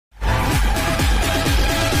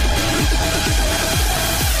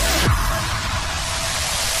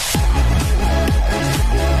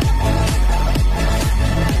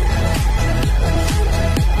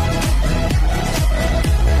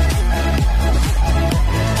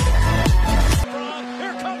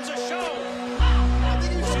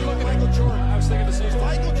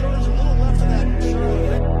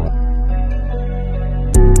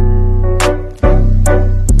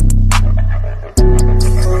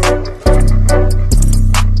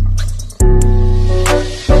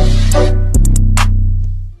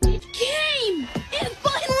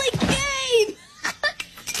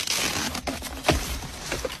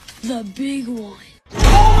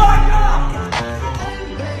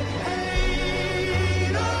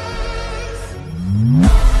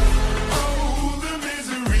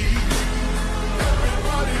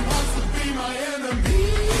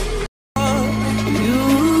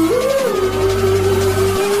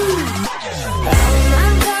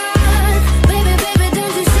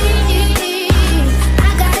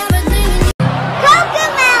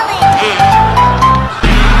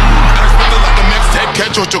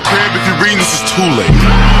green, this is too late.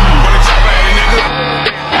 But a chopper at a nigga.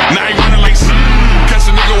 Now he running like shit. Catch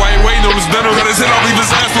a nigga while he waiting on his dinner. Got his head off, leave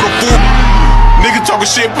his ass with a fool. Nigga talking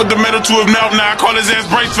shit, put the metal to his mouth. Now I call his ass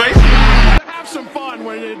Brace Face. Have some fun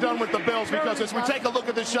when you're done with the Bills, because as we take a look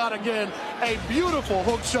at this shot again, a beautiful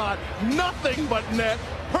hook shot, nothing but net,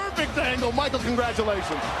 perfect angle. Michael,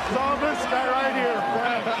 congratulations. It's all this guy right here.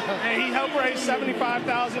 And he helped raise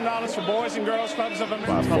 $75,000 for Boys and Girls Clubs of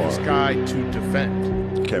America. Toughest guy to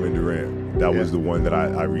defend. Kevin Durant. That was the one that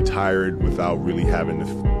I retired without really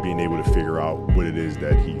being able to figure out what it is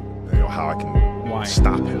that how I can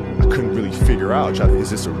stop him. I couldn't really figure out. Is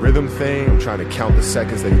this a rhythm thing? I'm trying to count the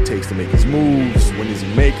seconds that he takes to make his moves. When does he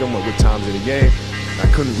make them? At what times in the game? I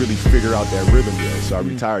couldn't really figure out that rhythm yet. So I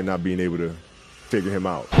retired not being able to figure him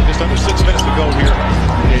out. Just under 6 minutes to go here.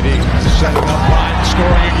 KD setting up line,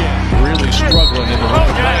 scoring again. Really struggling in the run.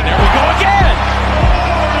 And there we go again.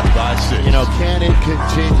 You know, can it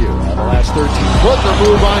continue? The last 13. Put the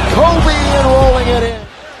move on Kobe and rolling it in.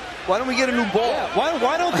 Why don't we get a new ball? Yeah,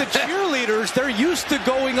 why don't the cheerleaders, they're used to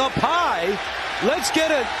going up high. Let's get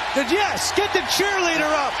get the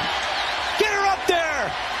cheerleader up. Get her up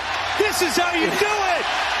there. This is how you do it.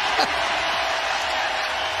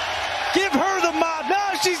 Give her the mob.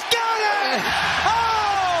 Now she's got it.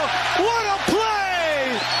 Oh, what a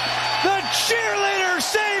play. The cheerleader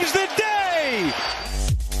saves the day.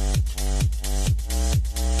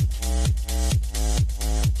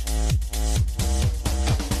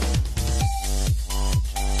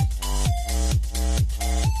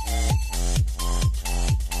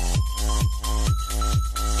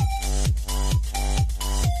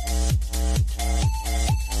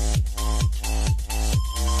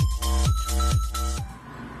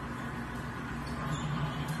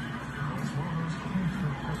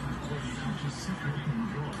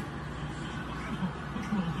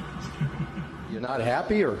 You're not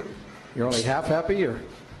happy, or you're only half happy, or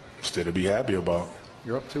Still to be happy about.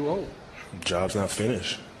 you're up 2-0? Job's not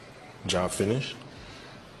finished. Job finished?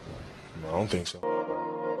 No, I don't think so.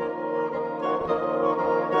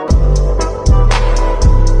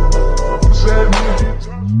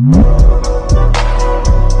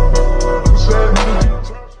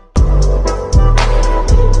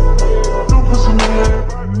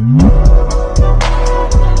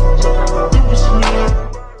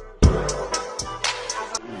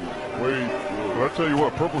 I tell you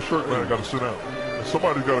what, purple shirt man got to sit down. And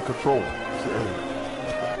somebody's got to control him.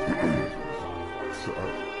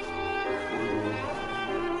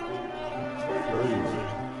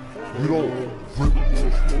 You don't really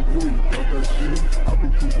got that shit. I've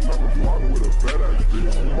been cruising down the block with a fat ass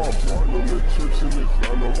bitch. Come on, bro, no little tricks in this. I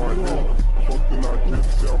know my name. Fuck the I can't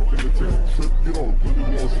say I'm finna take a trip. You don't really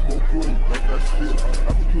want to smoke good. Got that shit.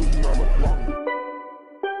 I've been cruising down the block.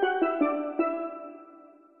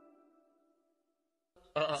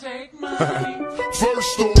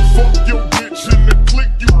 First off, fuck your bitch in the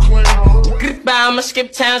click you claim. Goodbye, I'ma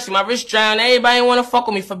skip town, see my wrist drown. Everybody wanna fuck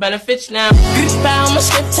with me for benefits now. Goodbye, I'ma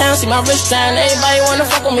skip town, see my wrist drown. Everybody wanna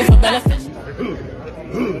fuck with me for benefits.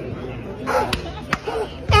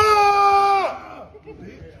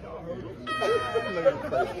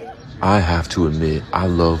 I have to admit, I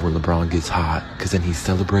love when LeBron gets hot, cause then he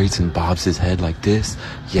celebrates and bobs his head like this.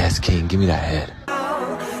 Yes, King, give me that head.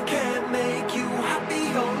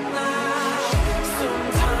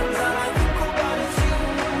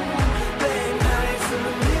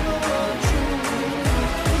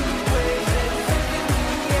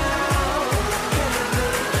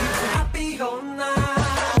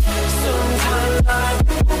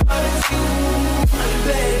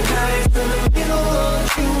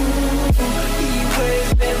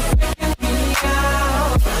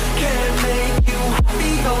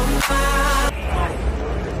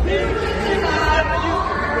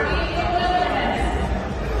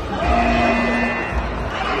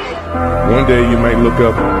 One day you might look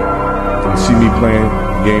up and see me playing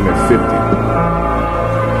a game at 50.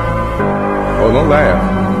 Oh, don't laugh.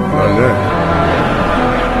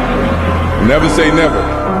 Never say never.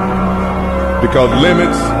 Because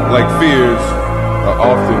limits, like fears, are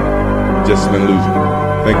often just an illusion.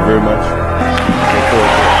 Thank you very much.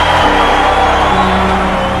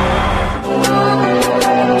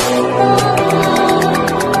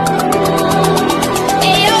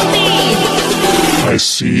 I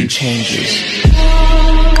see changes.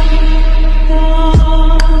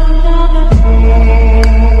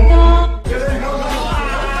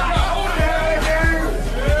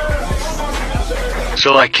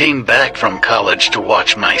 So I came back from college to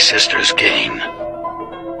watch my sister's game.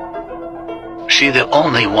 She the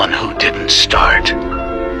only one who didn't start,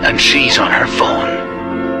 and she's on her phone.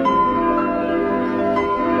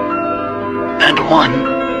 and one.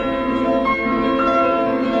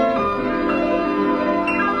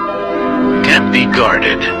 Can't be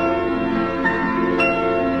guarded.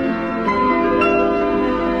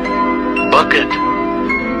 Bucket.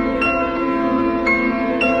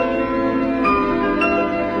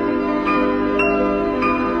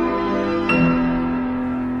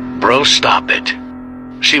 Bro, stop it.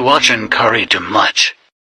 She watching Curry too much.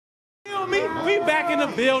 We back in the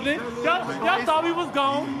building. Y'all thought we was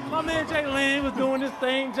gone. My man Jay Lynn was doing his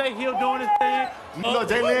thing. Jay Hill doing his thing. You know,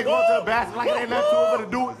 Jay Lynn going to the basket like it ain't nothing to it but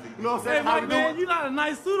to do it. You know what I'm saying? Hey, Mike, man, you got a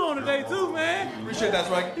nice suit on today, too, man. Appreciate that,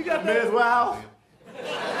 Swag. You got that. Wow.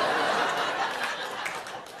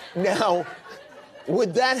 Now,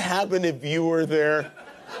 would that happen if you were there?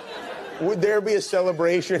 Would there be a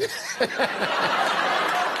celebration?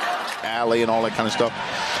 Alley and all that kind of stuff.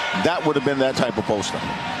 That would have been that type of poster.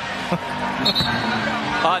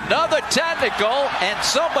 Another technical, and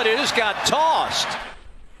somebody just got tossed.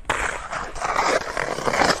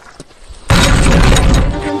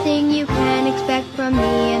 Something you can expect from me,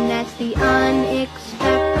 and that's the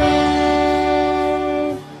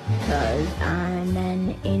unexpected. 'Cause I'm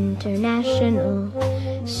an international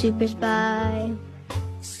super spy.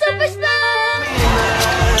 Super spy!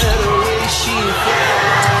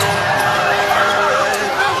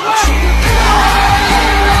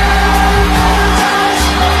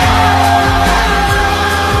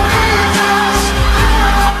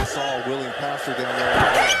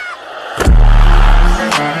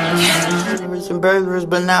 Some burglars,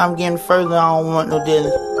 but now I'm getting further. I don't want no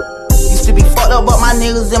dealings. Used to be fucked up, but my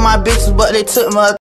niggas and my bitches, but they took my